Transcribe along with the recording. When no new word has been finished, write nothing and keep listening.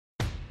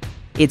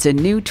It's a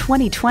new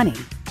 2020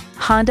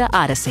 Honda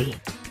Odyssey.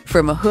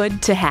 From a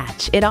hood to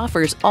hatch, it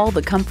offers all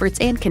the comforts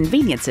and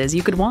conveniences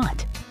you could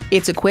want.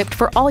 It's equipped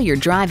for all your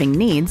driving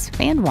needs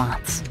and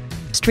wants.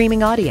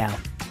 Streaming audio,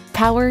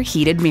 power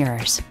heated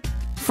mirrors,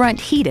 front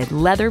heated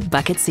leather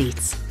bucket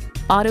seats,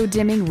 auto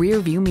dimming rear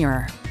view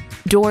mirror,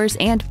 doors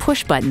and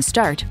push button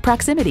start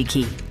proximity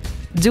key,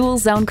 dual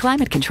zone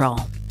climate control,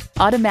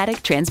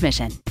 automatic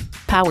transmission,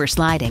 power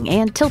sliding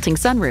and tilting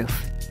sunroof,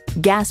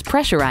 gas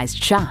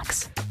pressurized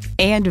shocks,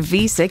 and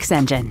V6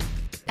 engine.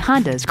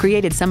 Honda's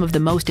created some of the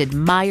most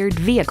admired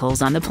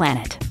vehicles on the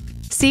planet.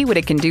 See what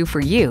it can do for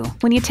you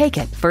when you take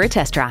it for a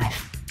test drive.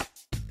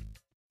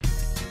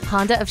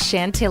 Honda of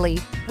Chantilly.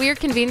 We're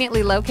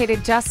conveniently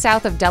located just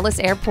south of Dulles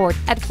Airport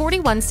at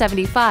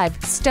 4175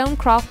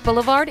 Stonecroft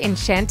Boulevard in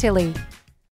Chantilly.